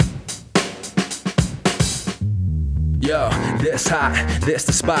Yo, this hot, this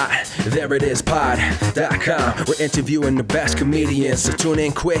the spot, there it is, pod.com. We're interviewing the best comedians, so tune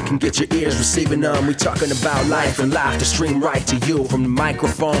in quick and get your ears receiving them. We talking about life and life to stream right to you, from the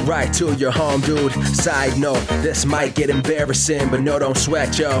microphone right to your home, dude. Side note, this might get embarrassing, but no, don't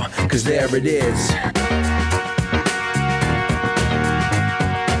sweat, yo, cause there it is.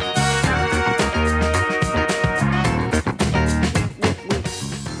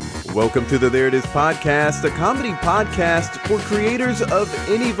 Welcome to the There It Is podcast, a comedy podcast for creators of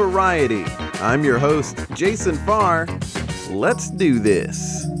any variety. I'm your host, Jason Farr. Let's do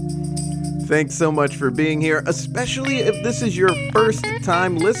this. Thanks so much for being here, especially if this is your first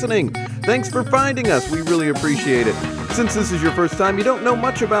time listening. Thanks for finding us. We really appreciate it. Since this is your first time, you don't know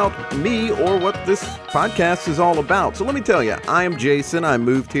much about me or what this podcast is all about. So let me tell you, I am Jason. I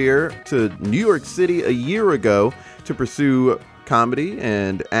moved here to New York City a year ago to pursue comedy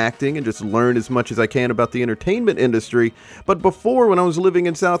and acting and just learn as much as I can about the entertainment industry. But before, when I was living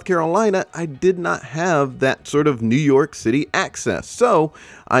in South Carolina, I did not have that sort of New York City access. So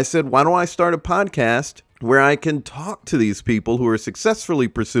I said, why don't I start a podcast where I can talk to these people who are successfully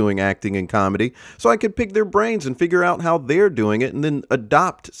pursuing acting and comedy, so I could pick their brains and figure out how they're doing it and then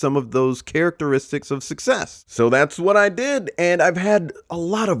adopt some of those characteristics of success. So that's what I did, and I've had a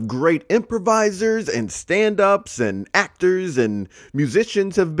lot of great improvisers and stand-ups and actors and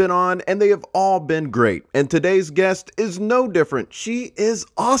musicians have been on, and they have all been great. And today's guest is no different. She is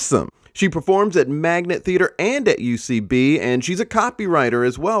awesome. She performs at Magnet Theater and at UCB, and she's a copywriter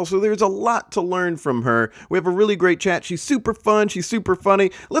as well, so there's a lot to learn from her. We have a really great chat. She's super fun. She's super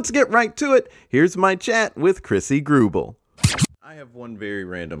funny. Let's get right to it. Here's my chat with Chrissy Grubel. I have one very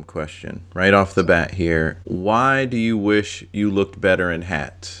random question right off the bat here. Why do you wish you looked better in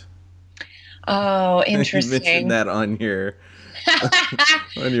hats? Oh, interesting. You mentioned that on your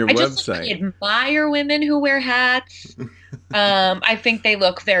I just admire women who wear hats. I think they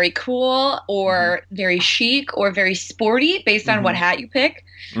look very cool or very chic or very sporty based on what hat you pick.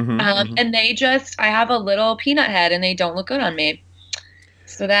 And I have a little peanut head and they don't look good on me.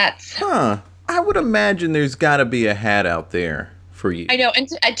 So that's... I would imagine there's got to be a hat out there for you. I know. And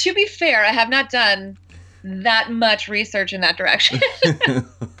to be fair, I have not done that much research in that direction.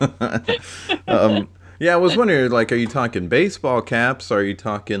 Yeah, I was wondering, like, are you talking baseball caps? Are you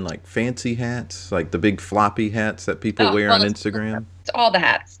talking, like, fancy hats? Like the big floppy hats that people wear on Instagram? It's all the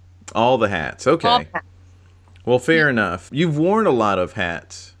hats. All the hats. Okay. All the hats. Well, fair enough. You've worn a lot of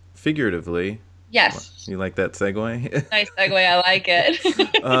hats, figuratively. Yes. You like that segue? Nice segue. I like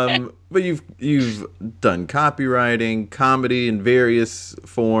it. But you've done copywriting, comedy in various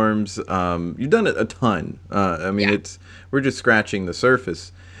forms. You've done it a ton. We're just scratching the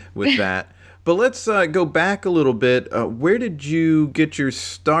surface with that. But let's go back a little bit. Where did you get your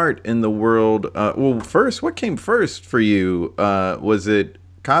start in the world? First, what came first for you? Was it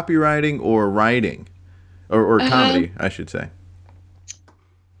copywriting or writing? Or comedy, I should say.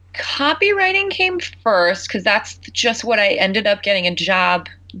 Copywriting came first because that's just what I ended up getting a job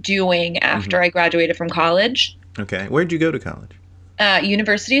doing after I graduated from college. Okay. Where'd you go to college?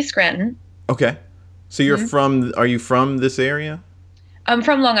 University of Scranton. Okay. So are you from this area? I'm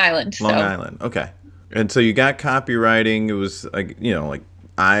from Long Island. Long Island. Okay. And so you got copywriting. It was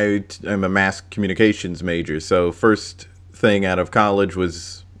I am a mass communications major. So first thing out of college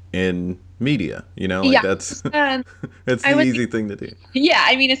was in media, that's that's the easy thing to do. Yeah.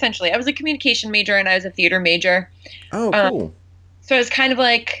 I mean, essentially I was a communication major and I was a theater major. Oh, cool. So I was kind of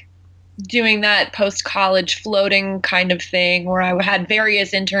like doing that post-college floating kind of thing where I had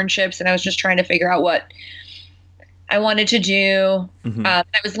various internships and I was just trying to figure out what I wanted to do. I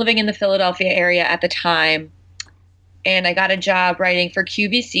was living in the Philadelphia area at the time, and I got a job writing for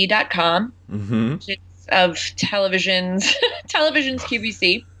QVC.com, which is of television's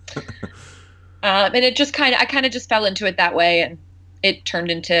QVC. And it just I kind of just fell into it that way, and it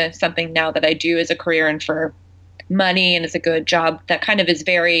turned into something now that I do as a career and for money, and it's a good job that kind of is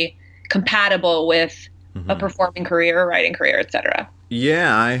very compatible with a performing career, a writing career, etc.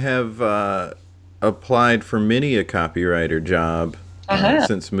 Yeah, I have applied for many a copywriter job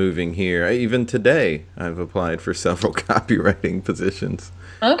since moving here. Even today, I've applied for several copywriting positions.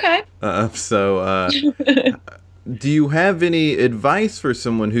 Okay. Do you have any advice for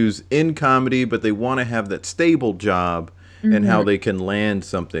someone who's in comedy, but they want to have that stable job and how they can land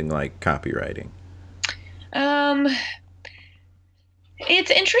something like copywriting?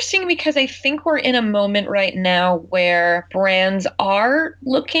 It's interesting because I think we're in a moment right now where brands are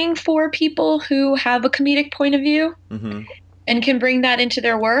looking for people who have a comedic point of view and can bring that into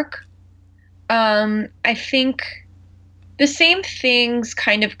their work. I think the same things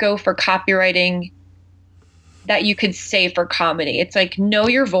kind of go for copywriting that you could say for comedy. It's like, know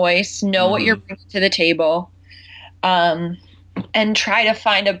your voice, know what you're bringing to the table, and try to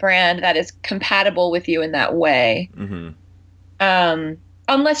find a brand that is compatible with you in that way.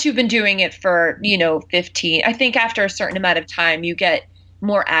 Unless you've been doing it for, 15, I think after a certain amount of time, you get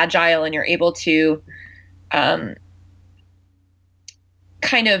more agile and you're able to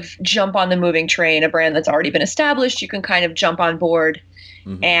kind of jump on the moving train. A brand that's already been established, you can kind of jump on board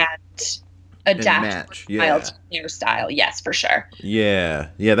and adapt and match. to their style. Yes, for sure. Yeah,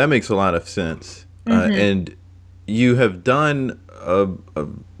 that makes a lot of sense. And you have done a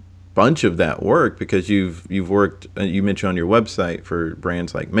bunch of that work because you've worked. You mentioned on your website for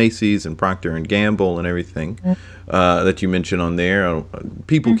brands like Macy's and Procter and Gamble and everything that you mentioned on there.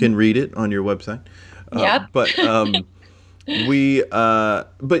 People can read it on your website. But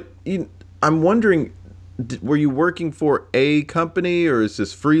I'm wondering, were you working for a company or is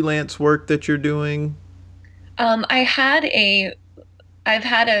this freelance work that you're doing? I've had a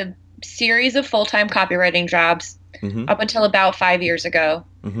series of full-time copywriting jobs up until about 5 years ago.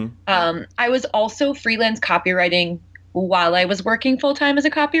 I was also freelance copywriting while I was working full-time as a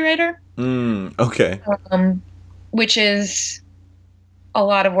copywriter. Okay. Which is a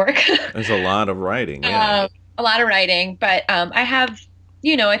lot of work. There's a lot of writing. Yeah. A lot of writing, but I have,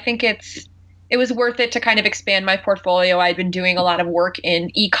 I think it was worth it to kind of expand my portfolio. I'd been doing a lot of work in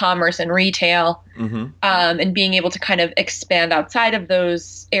e-commerce and retail, and being able to kind of expand outside of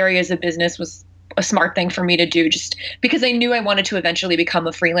those areas of business was a smart thing for me to do, just because I knew I wanted to eventually become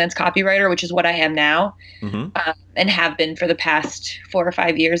a freelance copywriter, which is what I am now, and have been for the past 4 or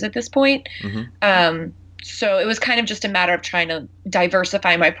 5 years at this point. So it was kind of just a matter of trying to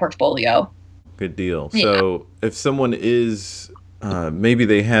diversify my portfolio. Good deal. Yeah. So if someone is, maybe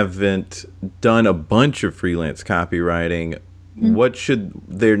they haven't done a bunch of freelance copywriting, what should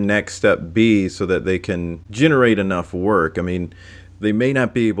their next step be so that they can generate enough work? I mean, they may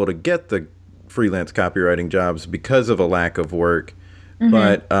not be able to get the freelance copywriting jobs because of a lack of work,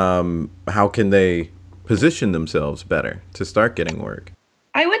 but how can they position themselves better to start getting work?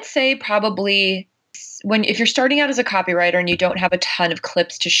 I would say probably if you're starting out as a copywriter and you don't have a ton of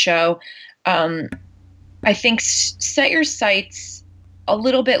clips to show, I think set your sights a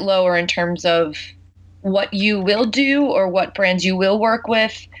little bit lower in terms of what you will do or what brands you will work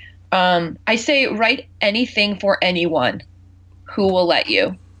with. I say write anything for anyone who will let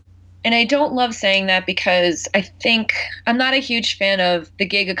you. And I don't love saying that because I think I'm not a huge fan of the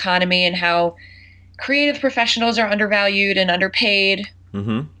gig economy and how creative professionals are undervalued and underpaid.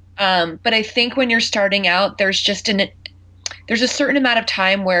 But I think when you're starting out, there's a certain amount of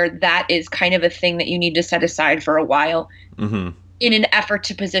time where that is kind of a thing that you need to set aside for a while in an effort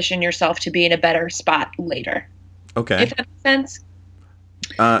to position yourself to be in a better spot later. Okay. If that makes sense.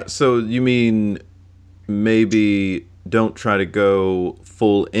 So you mean maybe don't try to go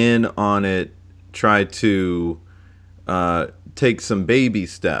full in on it. Try to take some baby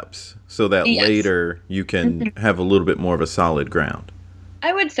steps so that later you can have a little bit more of a solid ground.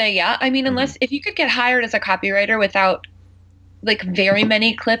 I would say, yeah. I mean, if you could get hired as a copywriter without like very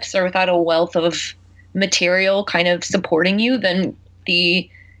many clips or without a wealth of material kind of supporting you, then the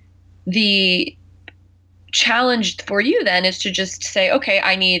challenge for you then is to just say, okay,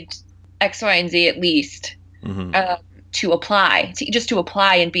 I need X, Y, and Z at least to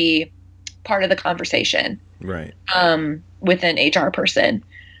apply and be part of the conversation. Right. With an HR person.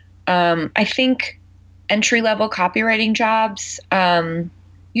 I think entry-level copywriting jobs,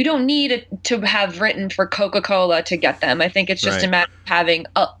 you don't need to have written for Coca-Cola to get them. I think it's just a matter of having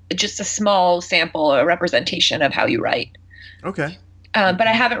just a small sample, a representation of how you write. Okay. But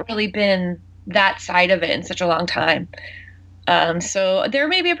I haven't really been that side of it in such a long time. So there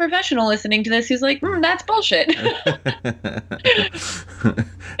may be a professional listening to this who's like, that's bullshit.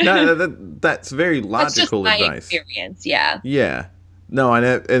 No, that's very logical that's just my advice. Experience, yeah. Yeah. No, and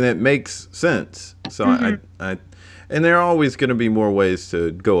it makes sense. So and there are always going to be more ways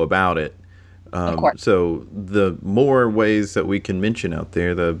to go about it. Of course. So the more ways that we can mention out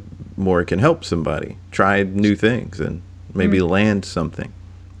there, the more it can help somebody try new things and maybe land something.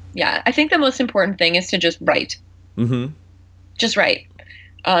 Yeah, I think the most important thing is to just write. Just write.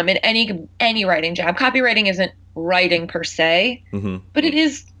 In any writing job, copywriting isn't writing per se, but it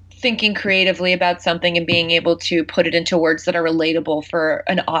is thinking creatively about something and being able to put it into words that are relatable for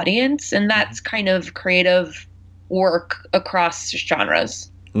an audience, and that's kind of creative work across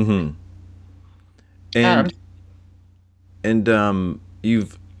genres. And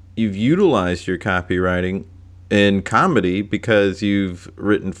you've utilized your copywriting in comedy because you've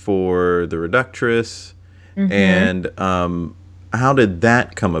written for The Reductress, and how did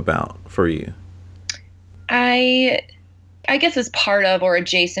that come about for you? I guess as part of or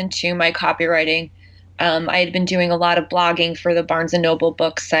adjacent to my copywriting, I had been doing a lot of blogging for the Barnes and Noble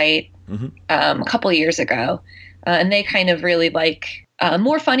book site a couple of years ago. And they kind of really like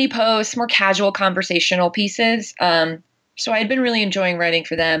more funny posts, more casual conversational pieces. So I had been really enjoying writing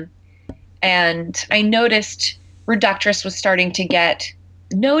for them. And I noticed Reductress was starting to get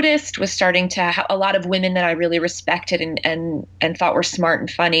noticed, was starting to have a lot of women that I really respected and thought were smart and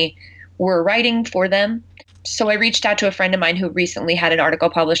funny were writing for them. So I reached out to a friend of mine who recently had an article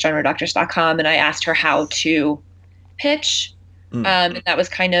published on Reductress.com, and I asked her how to pitch. And that was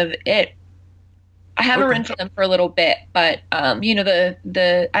kind of it. I haven't written for them for a little bit, but you know,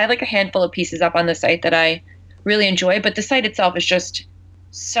 I have like a handful of pieces up on the site that I really enjoy, but the site itself is just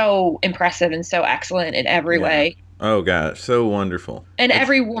so impressive and so excellent in every way. Oh gosh, so wonderful. And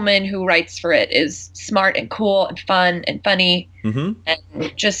every woman who writes for it is smart and cool and fun and funny. And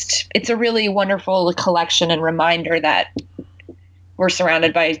just, it's a really wonderful collection and reminder that we're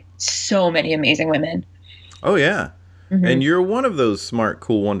surrounded by so many amazing women. Oh yeah. And you're one of those smart,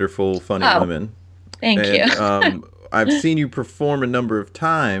 cool, wonderful, funny women. Thank you. I've seen you perform a number of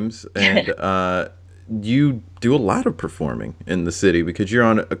times, and you do a lot of performing in the city because you're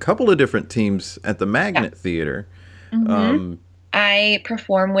on a couple of different teams at the Magnet Theater. I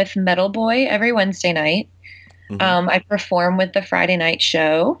perform with Metal Boy every Wednesday night. I perform with the Friday night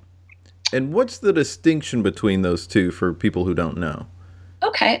show. And what's the distinction between those two for people who don't know?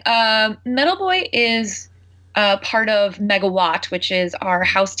 Okay. Metal Boy is part of Megawatt, which is our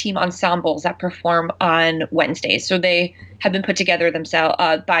house team ensembles that perform on Wednesdays. So they have been put together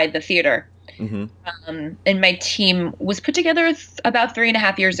themselves by the theater. And my team was put together about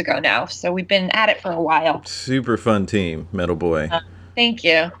 3.5 years ago now. So we've been at it for a while. Super fun team, Metal Boy. Thank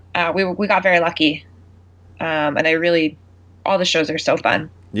you. We got very lucky. And all the shows are so fun.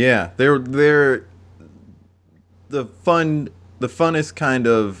 Yeah, they're the funnest kind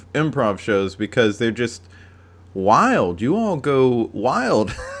of improv shows because they're just wild. You all go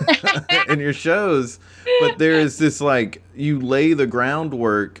wild in your shows, but there is this like you lay the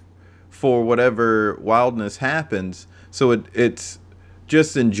groundwork for whatever wildness happens, so it's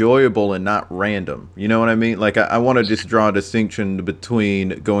just enjoyable and not random. You know what I mean? Like I want to just draw a distinction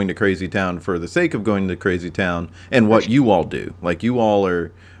between going to Crazy Town for the sake of going to Crazy Town and what you all do. Like you all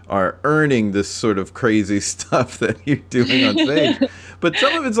are earning this sort of crazy stuff that you're doing on stage, but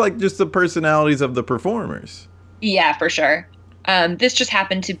some of it's like just the personalities of the performers. Yeah, for sure. This just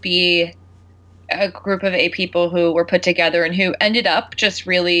happened to be a group of 8 people who were put together and who ended up just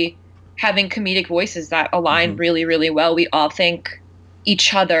really having comedic voices that align really, really well. We all think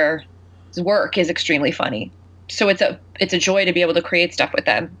each other's work is extremely funny. So it's a joy to be able to create stuff with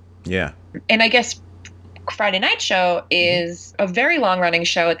them. Yeah. And I guess Friday Night Show is a very long running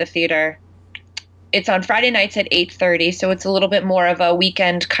show at the theater. It's on Friday nights at 8:30, so it's a little bit more of a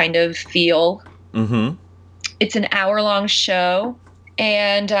weekend kind of feel. It's an hour-long show,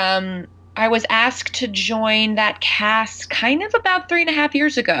 and I was asked to join that cast kind of about 3.5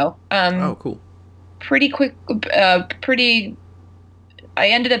 years ago. Oh, cool. Pretty quick, I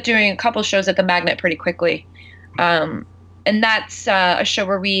ended up doing a couple shows at the Magnet pretty quickly. And that's a show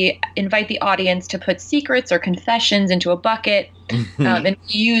where we invite the audience to put secrets or confessions into a bucket and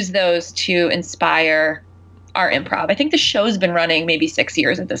use those to inspire our improv. I think the show's been running maybe 6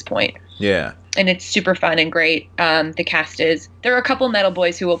 years at this point. Yeah. And it's super fun and great. The cast is. There are a couple Metal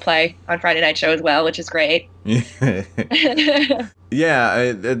Boys who will play on Friday Night Show as well, which is great. Yeah,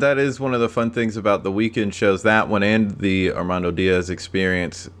 that is one of the fun things about the weekend shows, that one and the Armando Diaz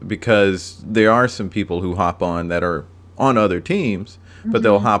experience, because there are some people who hop on that are on other teams, but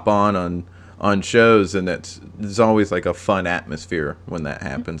they'll hop on shows, and there's always like a fun atmosphere when that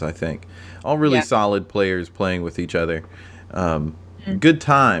happens, I think. All really solid players playing with each other. Good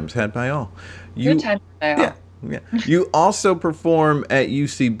times had by all. Good times had by all. Yeah. You also perform at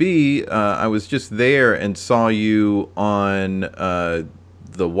UCB. I was just there and saw you on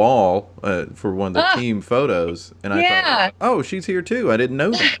the wall for one of the team photos, and I thought, oh, she's here too. I didn't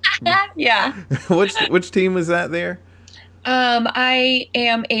know that. Yeah. Which team was that there? I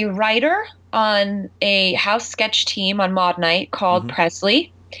am a writer on a house sketch team on Maud Night called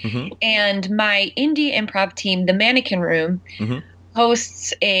Presley, and my indie improv team, the Mannequin Room,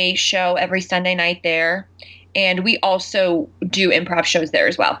 hosts a show every Sunday night there. And we also do improv shows there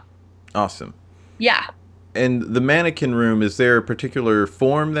as well. Awesome. Yeah. And the Mannequin Room, is there a particular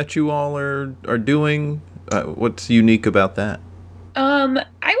form that you all are doing? What's unique about that? I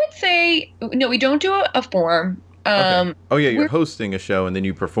would say, no, we don't do a form. Okay. Oh, yeah, you're hosting a show and then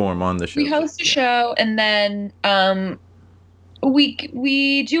you perform on the show. We host a show and then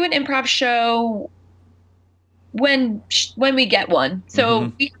we do an improv show when we get one.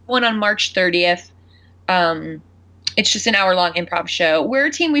 So we have one on March 30th. It's just an hour-long improv show. We're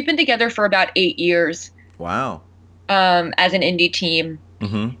a team. We've been together for about 8 years. Wow. As an indie team.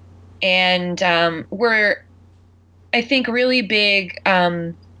 And we're, I think, really big.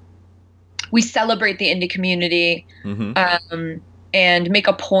 We celebrate the indie community and make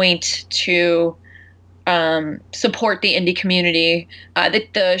a point to support the indie community.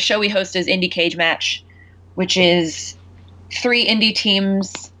 The show we host is Indie Cage Match, which is 3 indie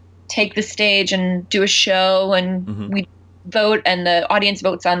teams take the stage and do a show, and we vote, and the audience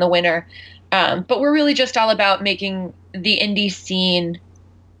votes on the winner. But we're really just all about making the indie scene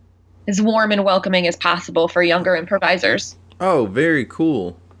as warm and welcoming as possible for younger improvisers. Oh, very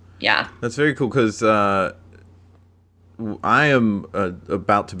cool. Yeah. That's very cool, because I am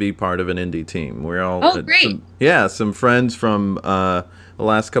about to be part of an indie team. We're all great. Some friends from the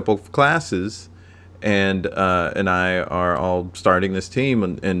last couple of classes, and I are all starting this team,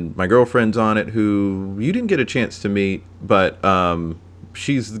 and my girlfriend's on it, who you didn't get a chance to meet, but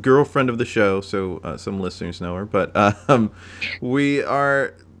she's the girlfriend of the show, so some listeners know her. But we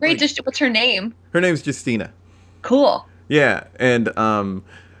are great. Just what's her name? Her name's Justina. Cool. Yeah, and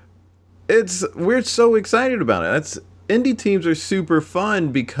we're so excited about it. Indie teams are super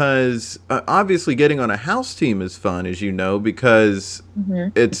fun because obviously getting on a house team is fun, as you know, because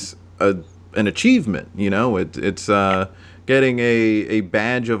it's an achievement. You know, it's getting a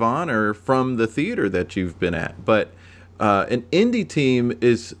badge of honor from the theater that you've been at. But an indie team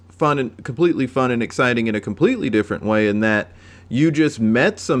is fun and completely fun and exciting in a completely different way, in that you just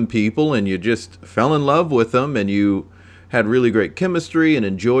met some people and you just fell in love with them, and you had really great chemistry and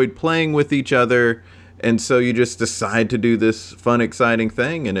enjoyed playing with each other. And so you just decide to do this fun, exciting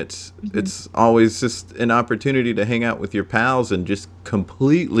thing. And it's always just an opportunity to hang out with your pals and just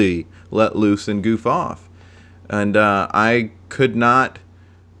completely let loose and goof off. And I could not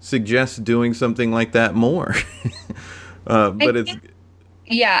suggest doing something like that more.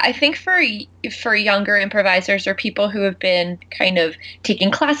 I think for younger improvisers, or people who have been kind of taking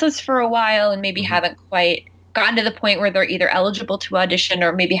classes for a while and maybe haven't quite gotten to the point where they're either eligible to audition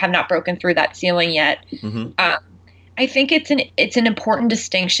or maybe have not broken through that ceiling yet. I think it's an important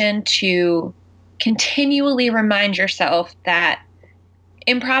distinction to continually remind yourself that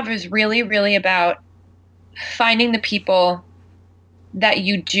improv is really, really about finding the people that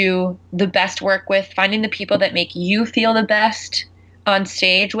you do the best work with, finding the people that make you feel the best on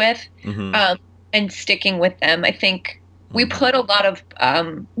stage with, and sticking with them. I think we put a lot of,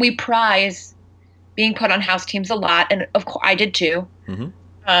 we prize being put on house teams a lot, and of course I did too.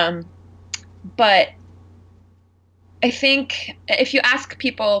 But I think if you ask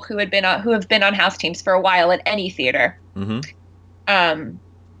people who have been on house teams for a while at any theater,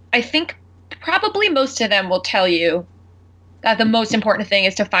 I think probably most of them will tell you that the most important thing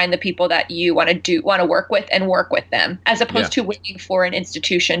is to find the people that you want to work with and work with them, as opposed to waiting for an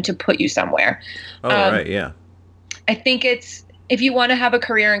institution to put you somewhere. Right. Yeah. I think if you want to have a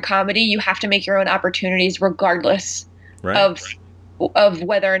career in comedy, you have to make your own opportunities, regardless of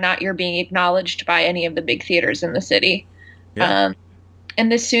whether or not you're being acknowledged by any of the big theaters in the city. And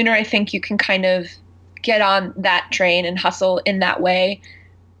the sooner I think you can kind of get on that train and hustle in that way,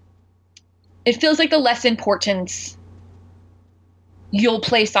 it feels like the less importance you'll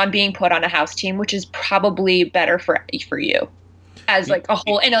place on being put on a house team, which is probably better for you as like a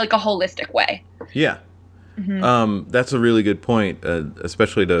whole, in a holistic way. Yeah. That's a really good point,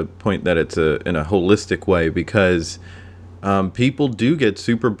 especially the point that it's in a holistic way, because people do get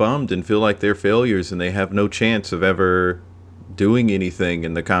super bummed and feel like they're failures and they have no chance of ever doing anything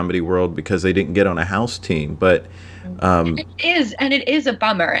in the comedy world because they didn't get on a house team. But it is a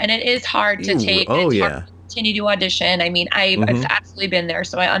bummer, and it is hard to take. Hard to continue to audition. I mean, I've absolutely been there,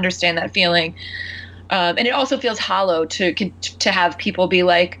 so I understand that feeling. And it also feels hollow to have people be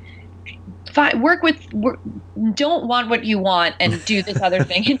like, don't want what you want and do this other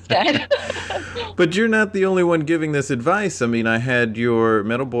thing instead. But you're not the only one giving this advice. I mean, I had your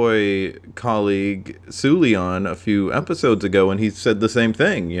Metal Boy colleague Sully on a few episodes ago, and he said the same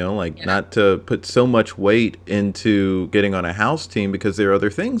thing, not to put so much weight into getting on a house team because there are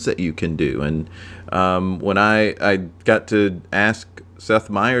other things that you can do. And when I got to ask Seth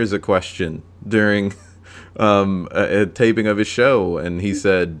Meyers a question during a taping of his show, and he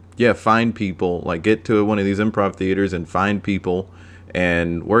said, find people, like get to one of these improv theaters and find people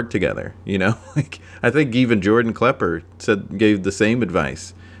and work together. Like I think even Jordan Klepper gave the same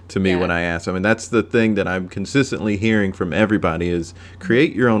advice to me when I asked. I mean, that's the thing that I'm consistently hearing from everybody is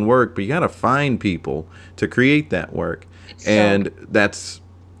create your own work, but you got to find people to create that work. And that's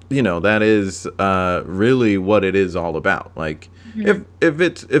that is really what it is all about. Like, if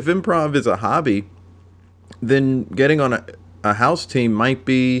improv is a hobby, then getting on a house team might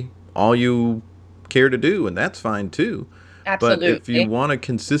be all you care to do, and that's fine too. Absolutely. But if you want to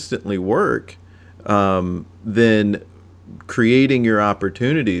consistently work, then creating your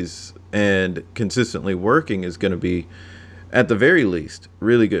opportunities and consistently working is going to be, at the very least,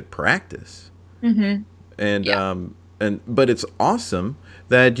 really good practice. Mm-hmm. And but it's awesome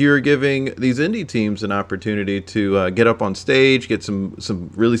that you're giving these indie teams an opportunity to get up on stage, get some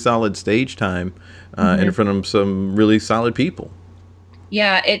really solid stage time in front of some really solid people.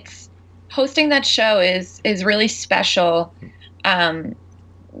 Yeah, it's hosting that show is really special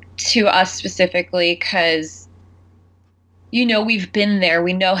to us specifically because we've been there,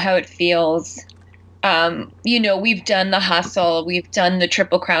 we know how it feels. We've done the hustle, we've done the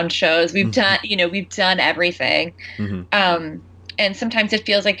Triple Crown shows, we've done everything. And sometimes it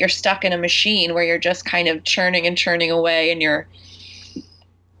feels like you're stuck in a machine where you're just kind of churning and churning away, and you're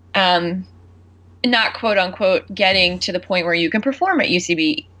not quote unquote getting to the point where you can perform at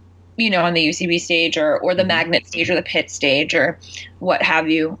UCB, on the UCB stage or the Magnet stage or the Pit stage or what have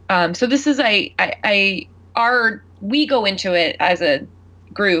you. So this is we go into it as a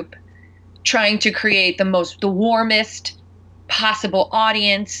group trying to create the warmest possible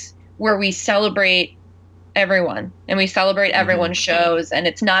audience where we celebrate everyone and we celebrate everyone's shows. And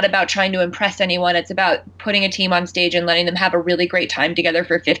it's not about trying to impress anyone. It's about putting a team on stage and letting them have a really great time together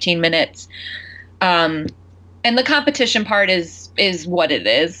for 15 minutes. And the competition part is what it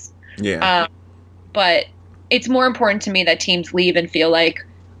is. Yeah. But it's more important to me that teams leave and feel like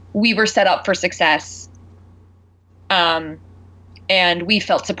we were set up for success. And we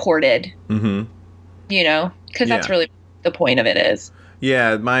felt supported, because that's really the point of it is.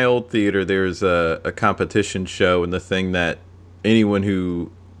 Yeah, at my old theater, there's a competition show, and the thing that anyone who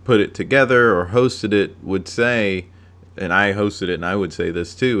put it together or hosted it would say, and I hosted it and I would say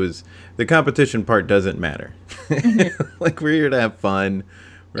this too, is the competition part doesn't matter. Like, we're here to have fun.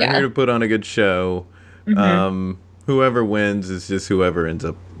 We're here to put on a good show. Whoever wins is just whoever ends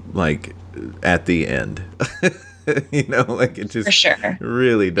up, like, at the end. It just for sure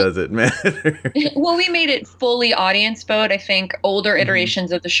really doesn't matter. Well, we made it fully audience vote. I think older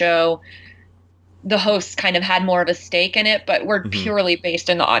iterations of the show, the hosts kind of had more of a stake in it, but we're purely based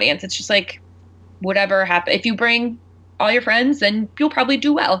in the audience. It's just like, whatever happens, if you bring all your friends, then you'll probably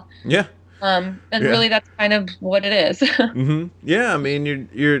do well. Yeah. Really that's kind of what it is. Yeah, I mean,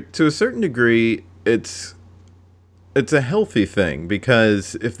 you're to a certain degree, it's a healthy thing,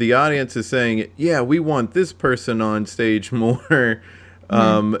 because if the audience is saying, yeah, we want this person on stage more,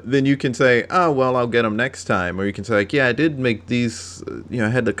 then you can say, oh, well, I'll get them next time. Or you can say, like, yeah, I did make these, I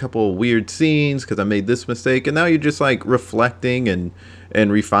had a couple of weird scenes because I made this mistake. And now you're just like reflecting and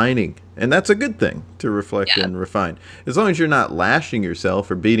refining. And that's a good thing, to reflect and refine. As long as you're not lashing yourself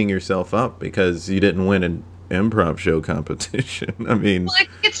or beating yourself up because you didn't win an improv show competition. I mean, well, I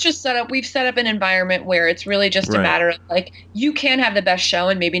think it's just we've set up an environment where it's really just a matter of, like, you can have the best show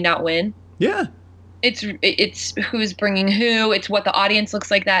and maybe not win. Yeah. It's who's bringing who, it's what the audience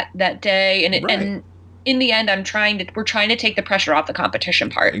looks like that day. And and in the end, we're trying to take the pressure off the competition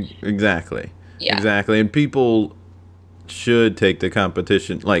part. Exactly. Yeah. Exactly. And people should take the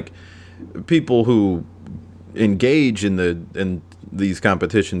competition, like, people who engage in these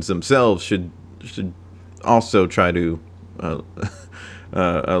competitions themselves should also try to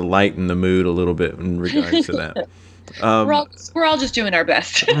lighten the mood a little bit in regards to that. We're all just doing our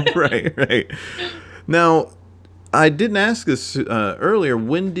best. Right. Now, I didn't ask this earlier.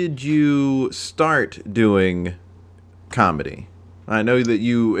 When did you start doing comedy? I know that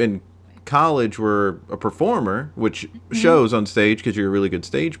you in college were a performer, which shows on stage because you're a really good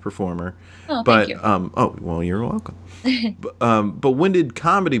stage performer. Oh, but thank you. Well, you're welcome. But when did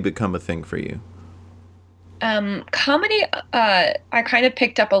comedy become a thing for you? Comedy, I kind of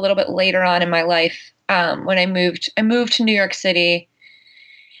picked up a little bit later on in my life. When I moved to New York City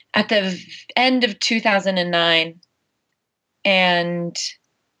at the end of 2009, and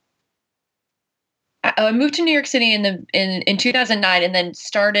I moved to New York City in 2009, and then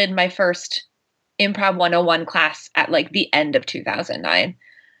started my first Improv 101 class at, like, the end of 2009.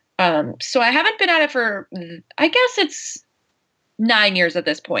 So I haven't been at it for, I guess it's 9 years at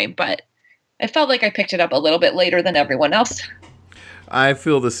this point, but I felt like I picked it up a little bit later than everyone else. I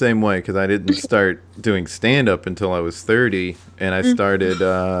feel the same way, because I didn't start doing stand-up until I was 30, and I started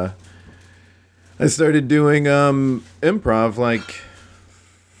doing improv like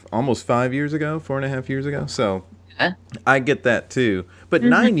almost 5 years ago, 4.5 years ago. So I get that too. But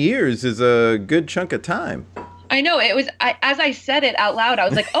 9 years is a good chunk of time. I know it was. As I said it out loud, I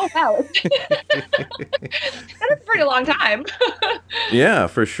was like, "Oh wow, that's a pretty long time." Yeah,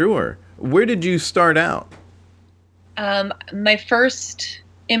 for sure. Where did you start out? My first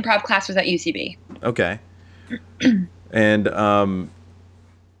improv class was at UCB. Okay. And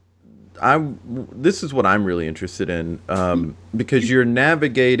this is what I'm really interested in, because you're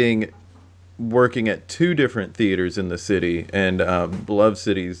navigating working at two different theaters in the city and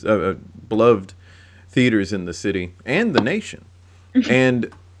beloved theaters in the city and the nation.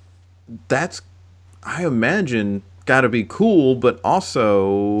 And that's, I imagine, got to be cool, but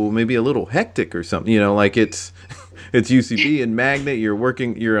also maybe a little hectic or something. Like it's UCB and Magnet.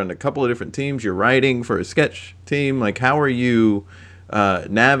 You're on a couple of different teams. You're writing for a sketch team. Like, how are you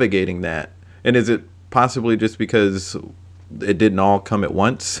navigating that? And is it possibly just because it didn't all come at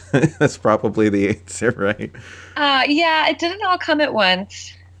once? That's probably the answer, right? Yeah, it didn't all come at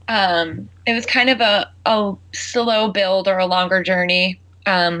once. It was kind of a slow build or a longer journey.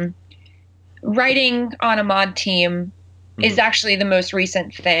 Writing on a mod team is actually the most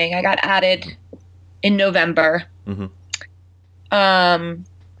recent thing. I got added in November.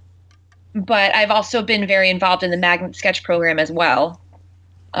 But I've also been very involved in the Magnet Sketch program as well.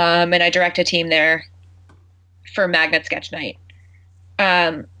 And I direct a team there for Magnet Sketch Night.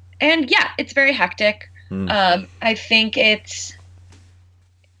 And yeah, it's very hectic. I think it's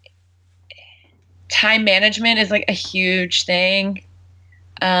time management is like a huge thing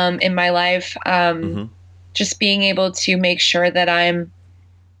in my life. Just being able to make sure that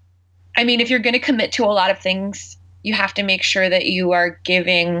if you're going to commit to a lot of things, you have to make sure that you are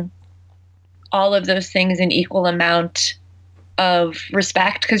giving all of those things an equal amount of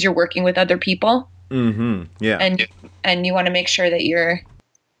respect because you're working with other people. Yeah. And you want to make sure that you're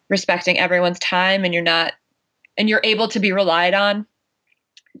respecting everyone's time and you're able to be relied on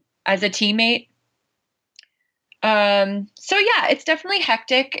as a teammate. So yeah, it's definitely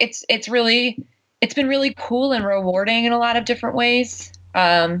hectic. It's been really cool and rewarding in a lot of different ways.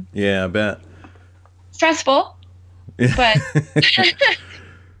 Yeah, I bet. Stressful, but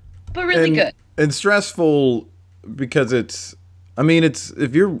but really good. And stressful because it's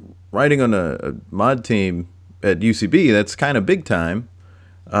if you're writing on a mod team at UCB, that's kind of big time.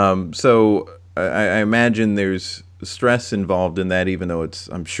 So I imagine there's stress involved in that, even though it's,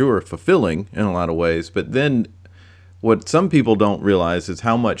 I'm sure, fulfilling in a lot of ways. But then what some people don't realize is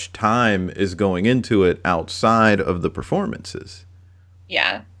how much time is going into it outside of the performances.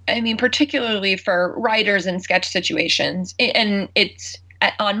 Yeah. Particularly for writers in sketch situations. And it's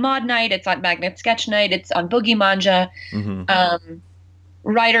on Mod Night, it's on Magnet Sketch Night, it's on Boogie Manja.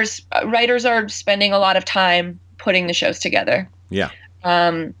 Writers are spending a lot of time putting the shows together. Yeah.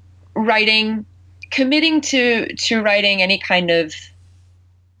 Committing to writing any kind of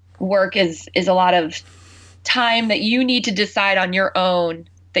work is a lot of time that you need to decide on your own,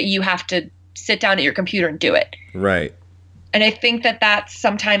 that you have to sit down at your computer and do it. Right. And I think that that's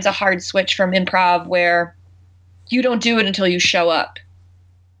sometimes a hard switch from improv where you don't do it until you show up.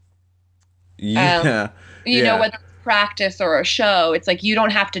 Yeah. You know, whether it's practice or a show, it's like you don't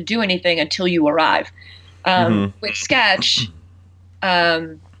have to do anything until you arrive. With sketch,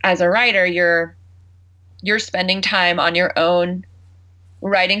 as a writer, you're spending time on your own,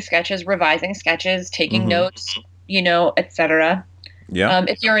 writing sketches, revising sketches, taking notes, etc. Yeah.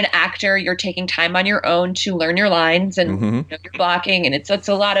 If you're an actor, you're taking time on your own to learn your lines and you're blocking, and it's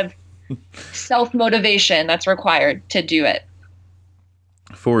a lot of self-motivation that's required to do it.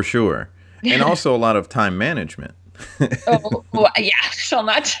 For sure. And also a lot of time management. Yeah, so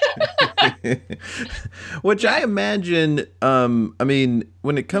much. Which I imagine,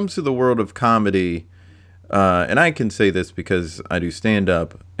 when it comes to the world of comedy, and I can say this because I do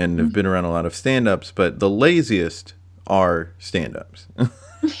stand-up and have been around a lot of stand-ups, but the laziest are stand-ups.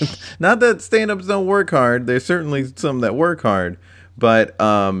 Not that stand-ups don't work hard. There's certainly some that work hard, but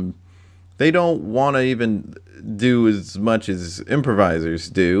they don't want to even do as much as improvisers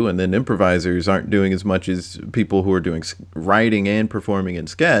do, and then improvisers aren't doing as much as people who are doing writing and performing in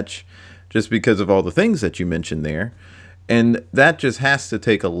sketch, just because of all the things that you mentioned there. And that just has to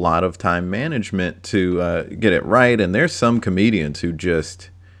take a lot of time management to get it right. And there's some comedians who just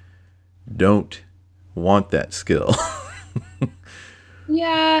don't want that skill.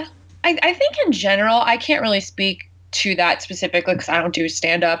 Yeah. I think in general, I can't really speak to that specifically because I don't do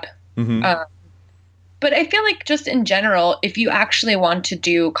stand-up. But I feel like just in general, if you actually want to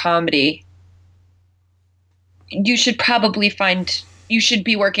do comedy, you should probably you should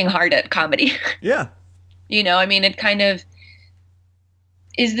be working hard at comedy. Yeah. It kind of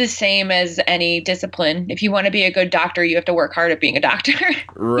is the same as any discipline. If you want to be a good doctor, you have to work hard at being a doctor.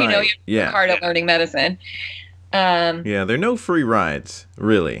 Right. You have to work hard at learning medicine. Yeah, there are no free rides,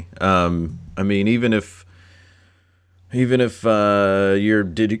 really. I mean, even if you're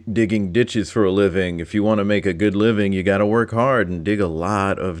digging ditches for a living, if you want to make a good living, you got to work hard and dig a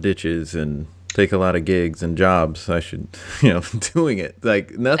lot of ditches and take a lot of gigs and jobs. Doing it.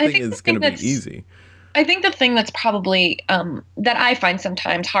 Like, nothing is going to be easy. I think the thing that's probably that I find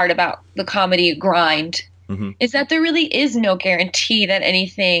sometimes hard about the comedy grind is that there really is no guarantee that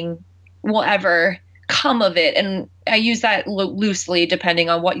anything will ever come of it. And I use that loosely depending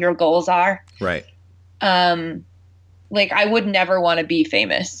on what your goals are. Right. Like, I would never want to be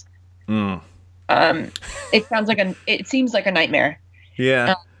famous. It seems like a nightmare.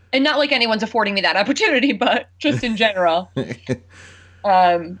 Yeah. And not like anyone's affording me that opportunity, but just in general.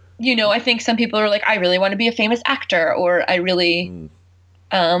 I think some people are like, I really want to be a famous actor, or I really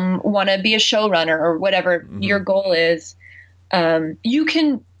want to be a showrunner, or whatever your goal is. You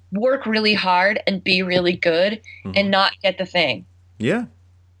can work really hard and be really good and not get the thing. Yeah.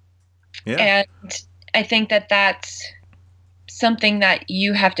 Yeah. And I think that that's something that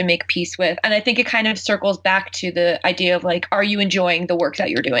you have to make peace with. And I think it kind of circles back to the idea of like, are you enjoying the work that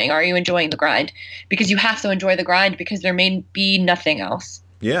you're doing? Are you enjoying the grind? Because you have to enjoy the grind, because there may be nothing else.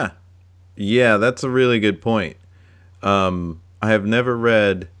 Yeah. Yeah, that's a really good point. I have never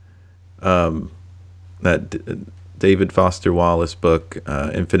read that David Foster Wallace book,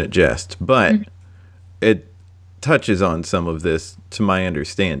 Infinite Jest, but it touches on some of this, to my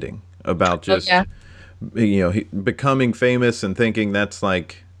understanding, about just becoming famous and thinking that's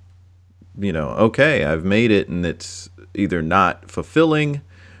like, okay, I've made it, and it's either not fulfilling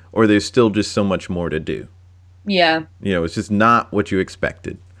or there's still just so much more to do. Yeah. It's just not what you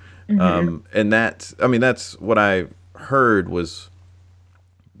expected. And that's what I heard was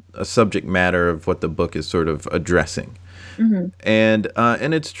a subject matter of what the book is sort of addressing. And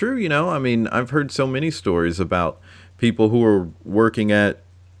it's true, I've heard so many stories about people who are working at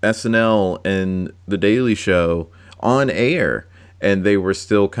SNL and The Daily Show on air, and they were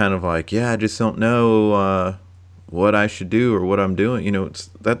still kind of like, yeah, I just don't know what I should do or what I'm doing.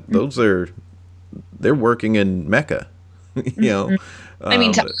 They're working in Mecca, to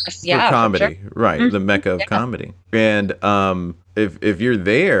us, for comedy, for sure. right? The Mecca of comedy. And if you're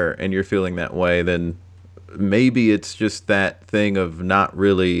there and you're feeling that way, then maybe it's just that thing of not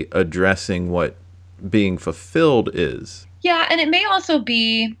really addressing what being fulfilled is. Yeah, and it may also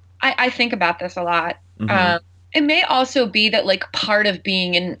be, I think about this a lot. It may also be that, like, part of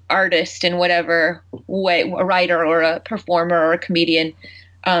being an artist in whatever way, a writer or a performer or a comedian,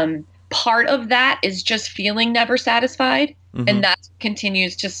 part of that is just feeling never satisfied. And that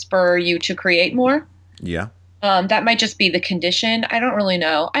continues to spur you to create more. Yeah. That might just be the condition. I don't really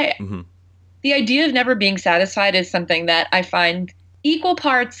know. The idea of never being satisfied is something that I find equal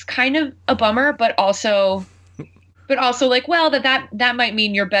parts kind of a bummer, but also like, well, that might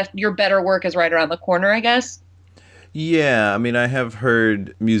mean your better work is right around the corner, I guess. Yeah, I have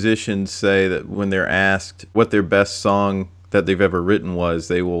heard musicians say that when they're asked what their best song that they've ever written was,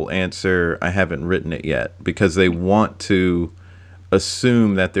 they will answer, I haven't written it yet, because they want to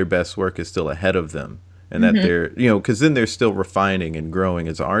assume that their best work is still ahead of them, and that they're, because then they're still refining and growing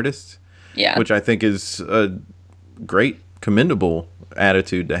as artists. Yeah. Which I think is a great, commendable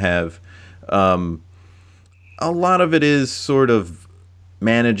attitude to have. A lot of it is sort of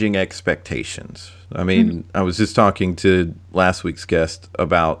managing expectations. I was just talking to last week's guest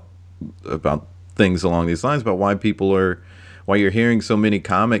about things along these lines, about why you're hearing so many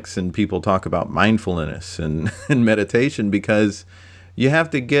comics and people talk about mindfulness and meditation, because you have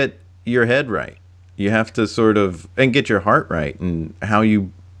to get your head right. You have to and get your heart right and how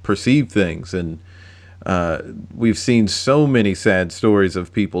you perceive things. And we've seen so many sad stories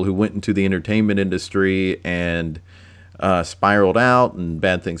of people who went into the entertainment industry and spiraled out, and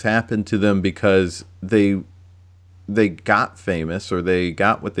bad things happened to them because they got famous, or they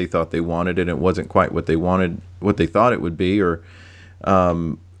got what they thought they wanted and it wasn't quite what they wanted, what they thought it would be. Or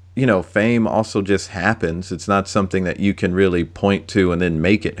fame also just happens. It's not something that you can really point to and then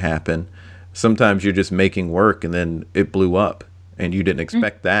make it happen. Sometimes you're just making work and then it blew up and you didn't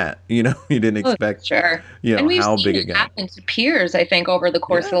expect that. You didn't expect sure. And we've how seen big it it got. Happen to peers, I think, over the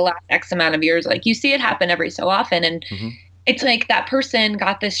course of the last X amount of years. Like, you see it happen every so often, and it's like that person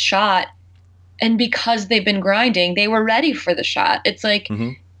got this shot, and because they've been grinding, they were ready for the shot. It's like,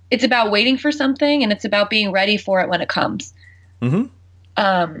 it's about waiting for something, and it's about being ready for it when it comes.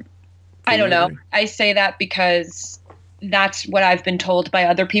 I don't know. I say that because that's what I've been told by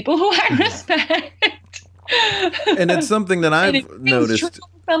other people who I respect. And it's something that I've noticed in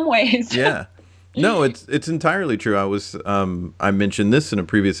some ways. Yeah. No, it's entirely true. I mentioned this in a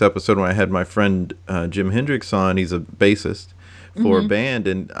previous episode when I had my friend Jim Hendricks on. He's a bassist for a band,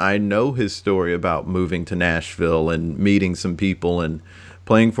 and I know his story about moving to Nashville and meeting some people and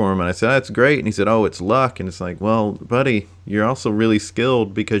playing for him. And I said, "That's great." And he said, "Oh, it's luck." And it's like, well, buddy, you're also really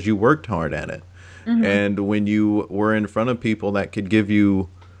skilled because you worked hard at it. And when you were in front of people that could give you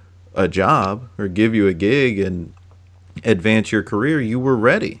a job or give you a gig and advance your career, you were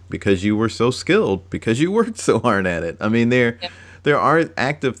ready because you were so skilled, because you worked so hard at it. I mean, there are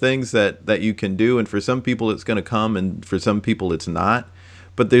active things that you can do, and for some people it's going to come, and for some people it's not.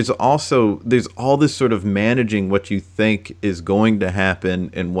 But there's all this sort of managing what you think is going to happen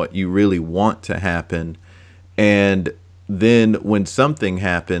and what you really want to happen, and then when something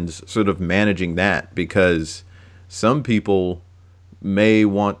happens, sort of managing that, because some people may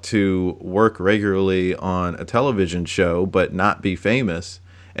want to work regularly on a television show but not be famous,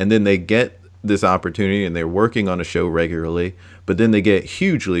 and then they get this opportunity and they're working on a show regularly, but then they get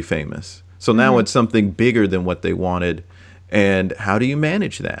hugely famous. So now it's something bigger than what they wanted. And how do you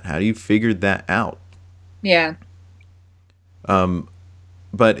manage that? How do you figure that out? Yeah.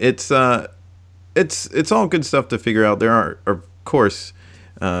 But it's all good stuff to figure out. There are, of course,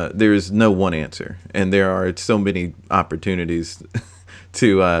 there is no one answer, and there are so many opportunities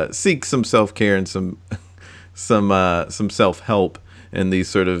to seek some self-care and some self-help in these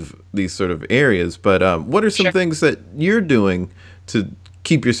sort of areas. But what are some things that you're doing to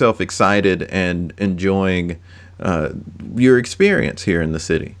keep yourself excited and enjoying your experience here in the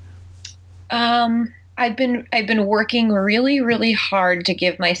city? I've been working really, really hard to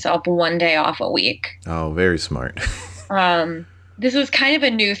give myself one day off a week. Oh, very smart. This is kind of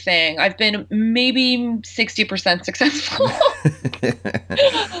a new thing. I've been maybe 60% successful.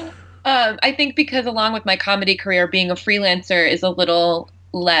 I think because along with my comedy career, being a freelancer is a little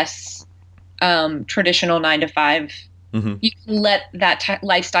less traditional 9 to 5. You can let that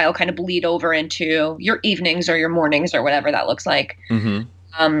lifestyle kind of bleed over into your evenings or your mornings or whatever that looks like.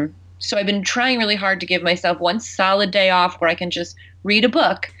 So I've been trying really hard to give myself one solid day off where I can just read a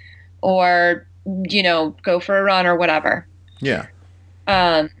book or, go for a run or whatever. Yeah.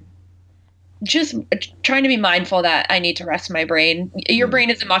 Just trying to be mindful that I need to rest my brain. Your brain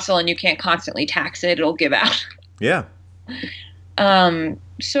is a muscle and you can't constantly tax it. It'll give out. Yeah.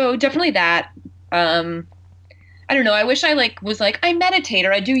 So definitely that. I don't know. I wish I I meditate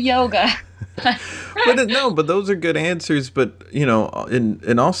or I do yoga. But those are good answers. But,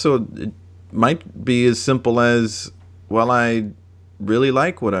 and also it might be as simple as, well, I really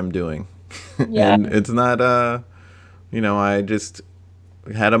like what I'm doing. Yeah. And it's not, I just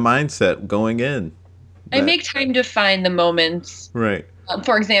had a mindset going in. I make time to find the moments. Right.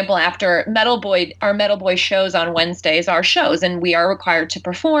 For example, after our Metal Boy shows on Wednesdays are shows, and we are required to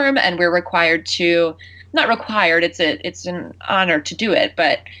perform, and we're required to, not required, it's an honor to do it,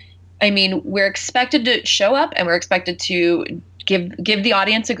 but I mean, we're expected to show up and we're expected to give the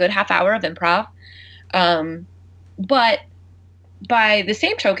audience a good half hour of improv. But by the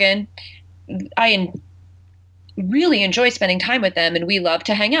same token, I really enjoy spending time with them, and we love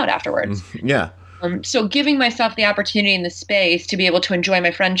to hang out afterwards. Yeah. So giving myself the opportunity and the space to be able to enjoy my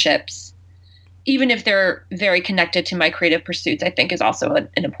friendships, even if they're very connected to my creative pursuits, I think is also an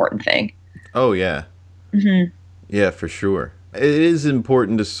important thing. Oh, yeah. Yeah, for sure. It is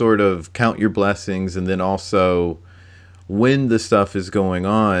important to sort of count your blessings, and then also when the stuff is going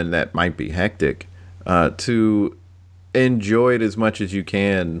on that might be hectic, to enjoy it as much as you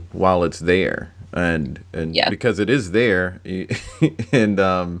can while it's there. And because it is there, and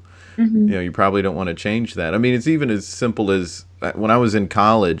you probably don't want to change that. I mean, it's even as simple as when I was in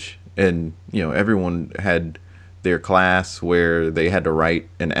college, and everyone had their class where they had to write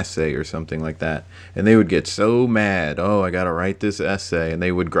an essay or something like that, and they would get so mad. Oh, I got to write this essay, and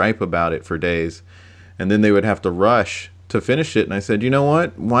they would gripe about it for days, and then they would have to rush to finish it. And I said, you know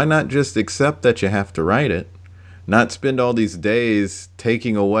what? Why not just accept that you have to write it? Not spend all these days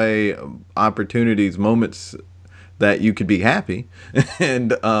taking away opportunities, moments that you could be happy,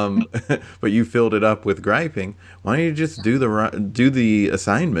 and but you filled it up with griping. Why don't you just do the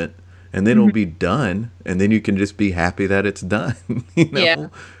assignment, and then it'll be done, and then you can just be happy that it's done. Yeah.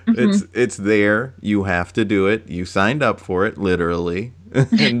 It's there. You have to do it. You signed up for it, literally,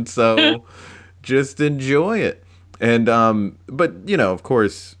 and so just enjoy it. And but of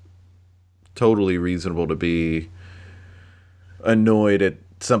course, totally reasonable to be annoyed at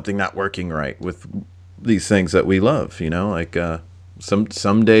something not working right with these things that we love, like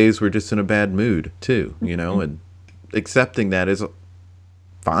some days we're just in a bad mood too, and accepting that is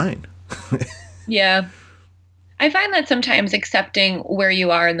fine. Yeah. I find that sometimes accepting where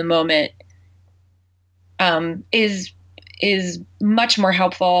you are in the moment is much more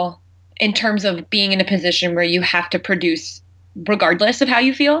helpful in terms of being in a position where you have to produce regardless of how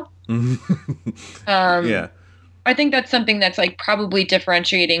you feel. Yeah. I think that's something that's like probably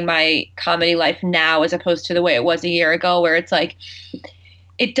differentiating my comedy life now as opposed to the way it was a year ago, where it's like,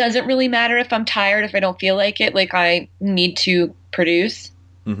 it doesn't really matter if I'm tired, if I don't feel like it, like I need to produce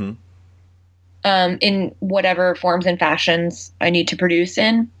in whatever forms and fashions I need to produce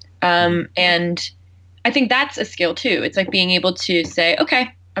in. And I think that's a skill too. It's like being able to say,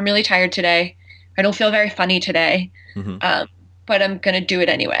 okay, I'm really tired today. I don't feel very funny today. But I'm going to do it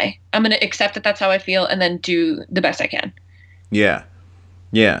anyway. I'm going to accept that that's how I feel and then do the best I can. Yeah.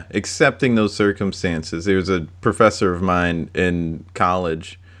 Yeah. Accepting those circumstances. There was a professor of mine in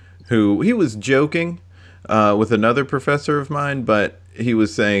college who he was joking with another professor of mine, but he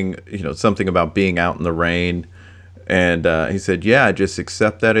was saying, something about being out in the rain. And he said, yeah, I just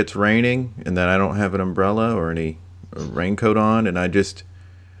accept that it's raining and that I don't have an umbrella or any raincoat on. And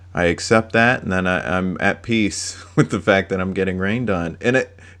I accept that, and then I'm at peace with the fact that I'm getting rained on. And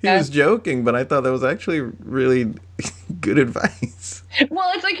he was joking, but I thought that was actually really good advice.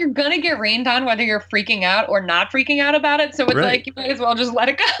 Well, it's like you're going to get rained on whether you're freaking out or not freaking out about it. So it's like you might as well just let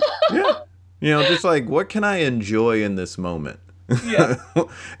it go. Yeah. Just like, what can I enjoy in this moment? Yeah.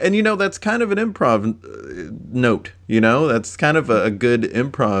 And, that's kind of an improv note, That's kind of a good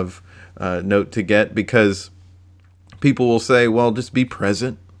improv note to get, because people will say, well, just be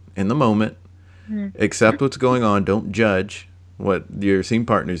present in the moment, accept what's going on, don't judge what your scene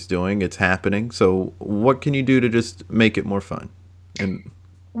partner's doing, it's happening. So what can you do to just make it more fun? And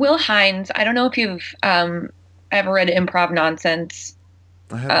Will Hines, I don't know if you've ever read Improv Nonsense.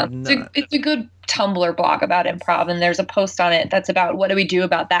 I have not. It's a good Tumblr blog about improv, and there's a post on it that's about what do we do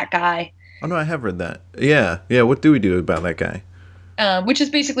about that guy. Oh, no, I have read that. Yeah, what do we do about that guy? Which is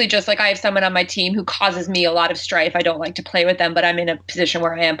basically just like I have someone on my team who causes me a lot of strife. I don't like to play with them, but I'm in a position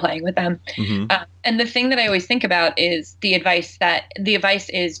where I am playing with them. And the thing that I always think about is the advice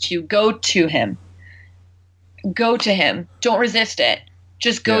is to go to him. Go to him. Don't resist it.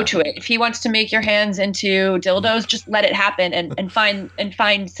 Just go to it. If he wants to make your hands into dildos, just let it happen and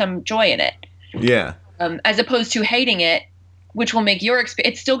find some joy in it. Yeah. As opposed to hating it, which will make your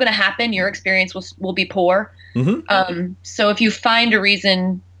experience, it's still going to happen. Your experience will be poor. So if you find a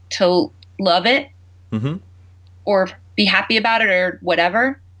reason to love it or be happy about it or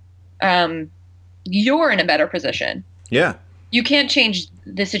whatever, you're in a better position. Yeah. You can't change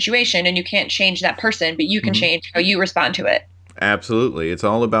the situation and you can't change that person, but you can change how you respond to it. Absolutely. It's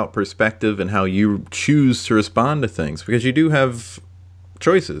all about perspective and how you choose to respond to things, because you do have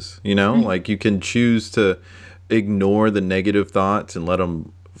choices, like you can choose to ignore the negative thoughts and let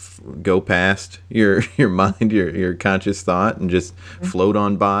them go past your mind, your conscious thought, and just float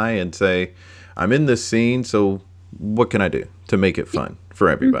on by and say, I'm in this scene, so what can I do to make it fun for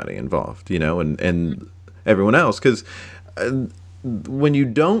everybody involved, and everyone else? Because when you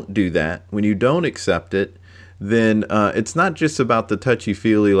don't do that, when you don't accept it, then it's not just about the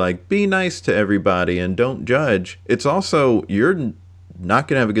touchy-feely, like, be nice to everybody and don't judge. It's also, you're not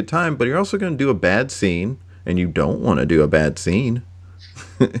going to have a good time, but you're also going to do a bad scene, and you don't want to do a bad scene.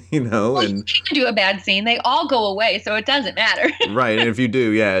 Well, and you can do a bad scene. They all go away, so it doesn't matter. Right, and if you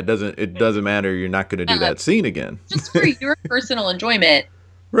do, it doesn't matter. You're not going to do that scene again. Just for your personal enjoyment.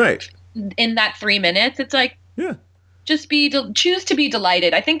 Right. In that 3 minutes, it's like, just choose to be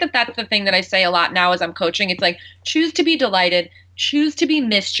delighted. I think that's the thing that I say a lot now as I'm coaching. It's like, choose to be delighted, choose to be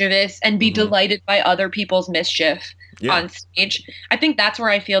mischievous, and be delighted by other people's mischief on stage. I think that's where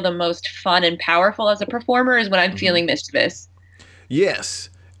I feel the most fun and powerful as a performer, is when I'm feeling mischievous. Yes.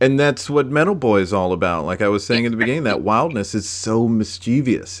 And that's what Metal Boy is all about. Like I was saying in the beginning, that wildness is so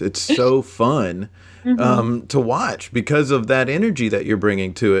mischievous. It's so fun to watch because of that energy that you're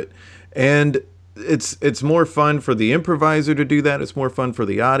bringing to it. And it's more fun for the improviser to do that. It's more fun for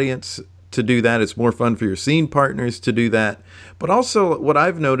the audience to do that. It's more fun for your scene partners to do that. But also what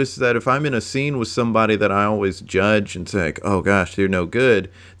I've noticed is that if I'm in a scene with somebody that I always judge and say, like, oh gosh, they're no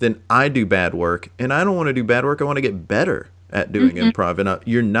good, then I do bad work. And I don't want to do bad work. I want to get better at doing improv. And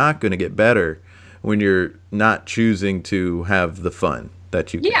you're not going to get better when you're not choosing to have the fun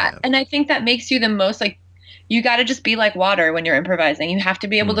that you can have. And I think that makes you the most, like, you got to just be like water when you're improvising. You have to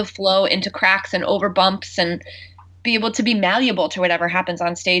be able to flow into cracks and over bumps and be able to be malleable to whatever happens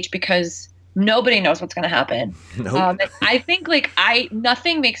on stage, because nobody knows what's going to happen. Nope. I think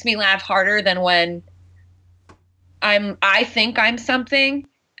nothing makes me laugh harder than when I think I'm something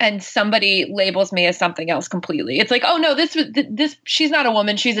and somebody labels me as something else completely. It's like, oh no, this she's not a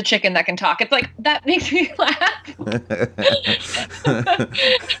woman, she's a chicken that can talk. It's like, that makes me laugh.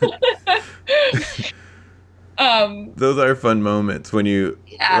 Those are fun moments when you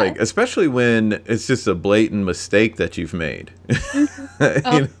like, especially when it's just a blatant mistake that you've made.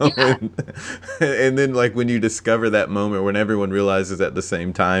 And then like when you discover that moment when everyone realizes at the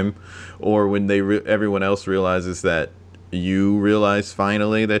same time, or when everyone else realizes that you realize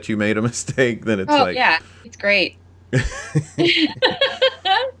finally that you made a mistake, then it's it's great.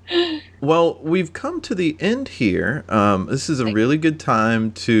 Well, we've come to the end here. This is a really good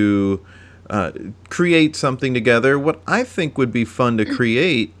time to create something together. What I think would be fun to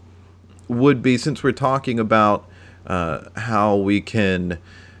create would be, since we're talking about how we can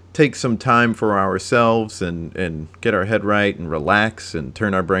take some time for ourselves and get our head right and relax and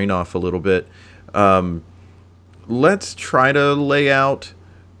turn our brain off a little bit, let's try to lay out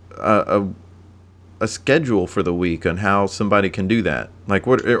a schedule for the week on how somebody can do that. Like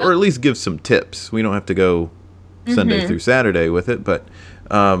what, or at least give some tips. We don't have to go Sunday through Saturday with it, but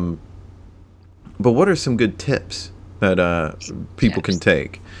what are some good tips that people can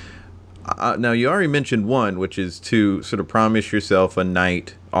take? Now, you already mentioned one, which is to sort of promise yourself a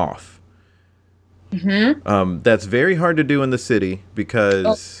night off. That's very hard to do in the city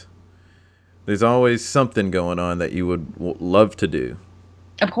because there's always something going on that you would love to do.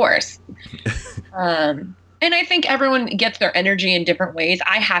 Of course. And I think everyone gets their energy in different ways.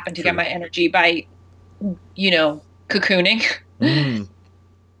 I happen to get my energy by, cocooning.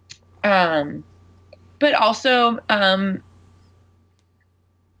 But also,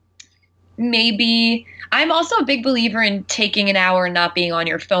 maybe I'm also a big believer in taking an hour and not being on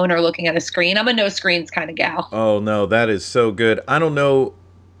your phone or looking at a screen. I'm a no screens kind of gal. Oh, no, that is so good. I don't know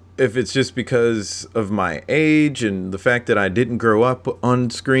if it's just because of my age and the fact that I didn't grow up on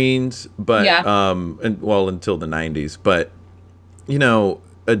screens, but until the 90s. But,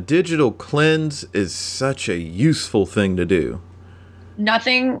 a digital cleanse is such a useful thing to do.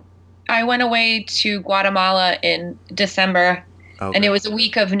 I went away to Guatemala in December, and it was a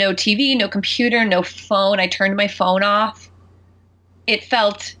week of no TV, no computer, no phone. I turned my phone off. It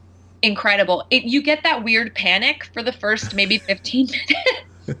felt incredible. You get that weird panic for the first maybe 15 minutes.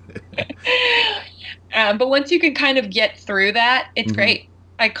 But once you can kind of get through that, it's great.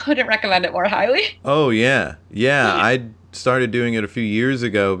 I couldn't recommend it more highly. Oh, yeah. Yeah, I started doing it a few years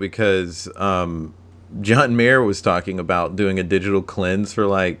ago because John Mayer was talking about doing a digital cleanse for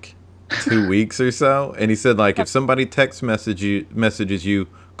like 2 weeks or so. And he said, like, if somebody messages you,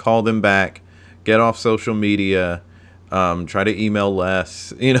 call them back, get off social media, try to email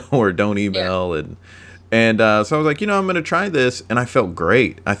less, or don't email. Yeah. And so I was like, I'm going to try this. And I felt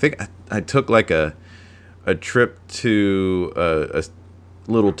great. I think I took like a trip to a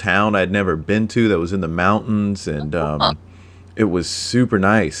little town I'd never been to that was in the mountains. And it was super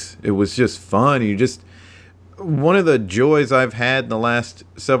nice. It was just fun. One of the joys I've had in the last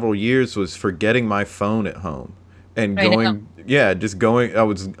several years was forgetting my phone at home and going. I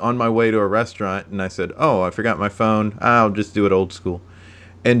was on my way to a restaurant and I said, I forgot my phone. I'll just do it old school.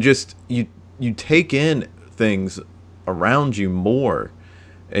 And just, you take in things around you more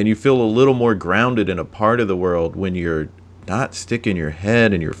and you feel a little more grounded in a part of the world when you're not sticking your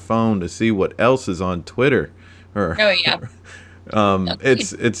head in your phone to see what else is on Twitter.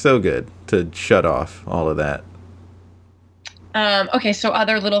 It's so good to shut off all of that. Okay, so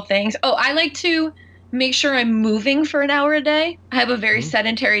other little things. I like to make sure I'm moving for an hour a day. I have a very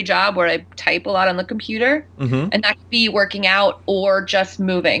sedentary job where I type a lot on the computer, and that could be working out or just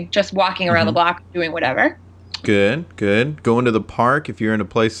moving, just walking around the block, doing whatever. Good. Going to the park if you're in a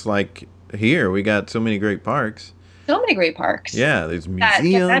place like here. We got so many great parks. So many great parks. Yeah, there's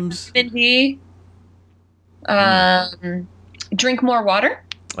museums. Drink more water,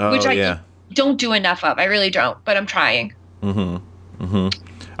 which I don't do enough of. I really don't, but I'm trying.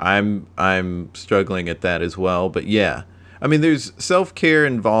 I'm struggling at that as well, but yeah. I mean, there's self-care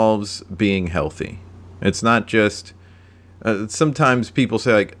involves being healthy. It's not just sometimes people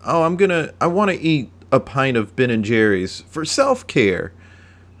say like, I want to eat a pint of Ben & Jerry's for self-care.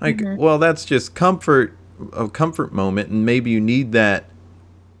 Like, well, that's just a comfort moment, and maybe you need that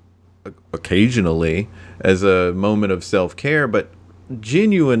occasionally as a moment of self-care, but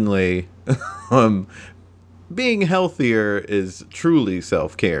genuinely being healthier is truly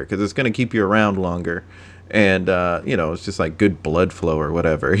self-care because it's going to keep you around longer, and it's just like good blood flow or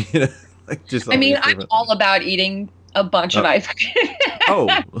whatever. I'm all about eating a bunch of ice cream. So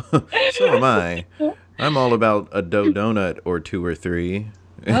am I. I'm all about a dough donut or 2 or 3.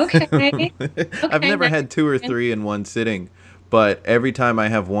 Okay. I've never had 2 or 3 in one sitting, but every time I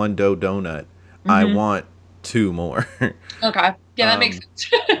have one dough donut, I want 2 more. Okay. Yeah, that makes sense.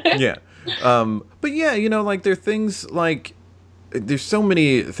 Yeah. But yeah, there are things like, there's so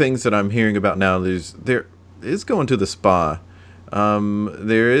many things that I'm hearing about now. is going to the spa.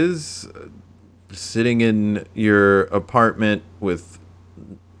 There is sitting in your apartment with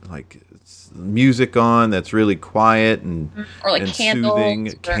like music on that's really quiet and or like and candles,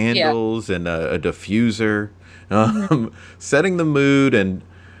 soothing, candles and a diffuser, setting the mood, and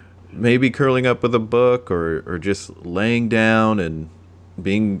maybe curling up with a book or just laying down and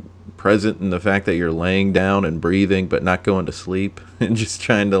being present in the fact that you're laying down and breathing but not going to sleep and just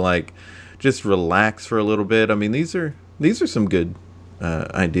trying to like just relax for a little bit. I mean, these are some good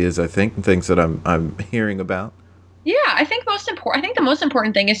ideas, I think, and things that I'm hearing about. Yeah, I think the most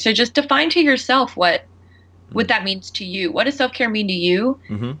important thing is to just define to yourself what that means to you. What does self-care mean to you?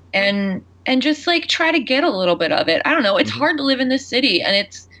 Mm-hmm. And just like try to get a little bit of it. I don't know. It's hard to live in this city,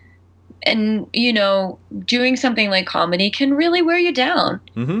 and you know, doing something like comedy can really wear you down.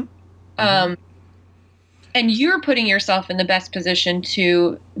 Mm-hmm. And you're putting yourself in the best position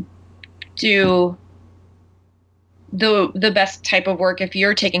to do the best type of work if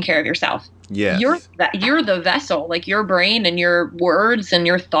you're taking care of yourself. Yes. You're the vessel, like your brain and your words and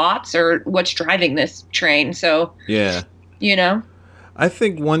your thoughts are what's driving this train. So, yeah, you know, I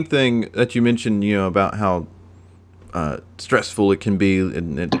think one thing that you mentioned, you know, about how stressful it can be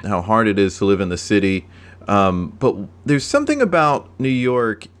and how hard it is to live in the city. But there's something about New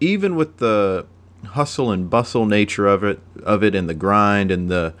York, even with the hustle and bustle nature of it and the grind and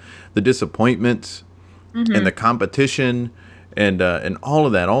the disappointments and the competition and all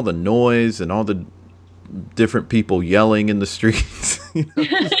of that, all the noise and all the different people yelling in the streets, you know,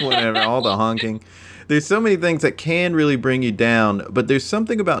 just whatever, all the honking. There's so many things that can really bring you down, but there's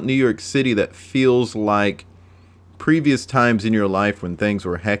something about New York City that feels like previous times in your life when things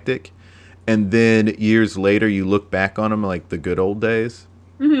were hectic, and then years later you look back on them like the good old days.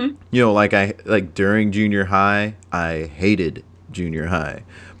 Mm-hmm. You know, like during junior high, I hated junior high.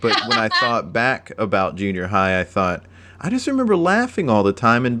 But when I thought back about junior high, I thought, I just remember laughing all the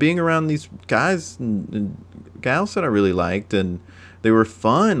time and being around these guys and gals that I really liked, and they were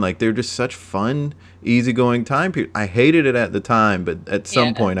fun. Like, they were just such fun, easygoing time period. I hated it at the time, but at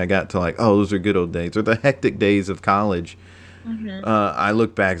some point I got to like, oh, those are good old days, or the hectic days of college. Mm-hmm. I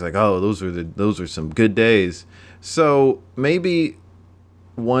look back, it's like, oh, those are some good days. So maybe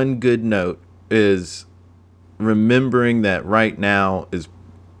one good note is remembering that right now is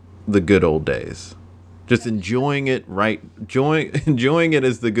the good old days. Just enjoying it enjoying it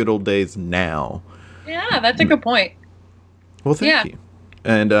as the good old days now. Yeah, that's a good point. Well, thank you.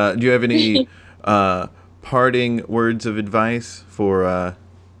 And do you have any parting words of advice for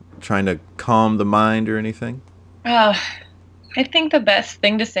trying to calm the mind or anything? I think the best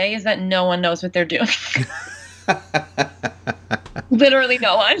thing to say is that no one knows what they're doing. Literally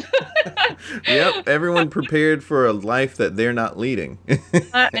no one. Yep, everyone prepared for a life that they're not leading.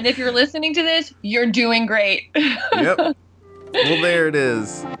 And if you're listening to this, you're doing great. Yep. Well, there it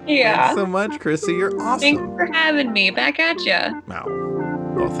is. Yeah. Thanks so much, Chrissy. You're awesome. Thanks for having me. Back at ya. Wow.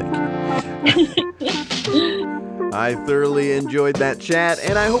 Well, thank you. I thoroughly enjoyed that chat,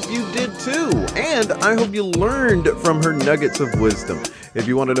 and I hope you did too. And I hope you learned from her nuggets of wisdom. If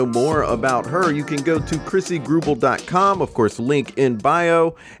you want to know more about her, you can go to ChrissyGrubel.com, of course, link in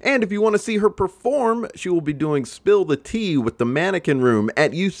bio. And if you want to see her perform, she will be doing Spill the Tea with the Mannequin Room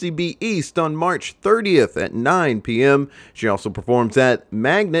at UCB East on March 30th at 9 p.m. She also performs at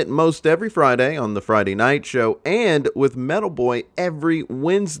Magnet most every Friday on the Friday night show, and with Metal Boy every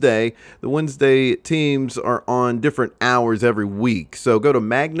Wednesday. The Wednesday teams are on different hours every week, so go to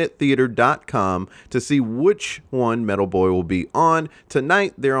magnettheater.com to see which one Metal Boy will be on.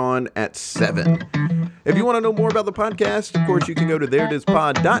 Tonight they're on at 7. If you want to know more about the podcast, of course, you can go to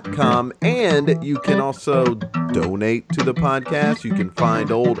thereitispod.com, and you can also donate to the podcast. You can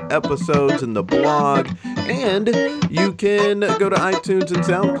find old episodes in the blog, and you can go to iTunes and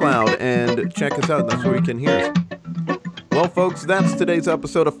SoundCloud and check us out. That's where you can hear us. Well, folks, that's today's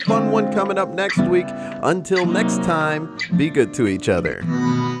episode. A fun one coming up next week. Until next time, be good to each other.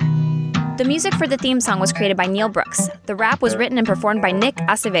 The music for the theme song was created by Neil Brooks. The rap was written and performed by Nick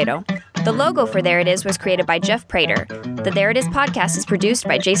Acevedo. The logo for There It Is was created by Jeff Prater. The There It Is podcast is produced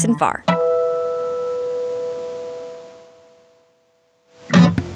by Jason Farr.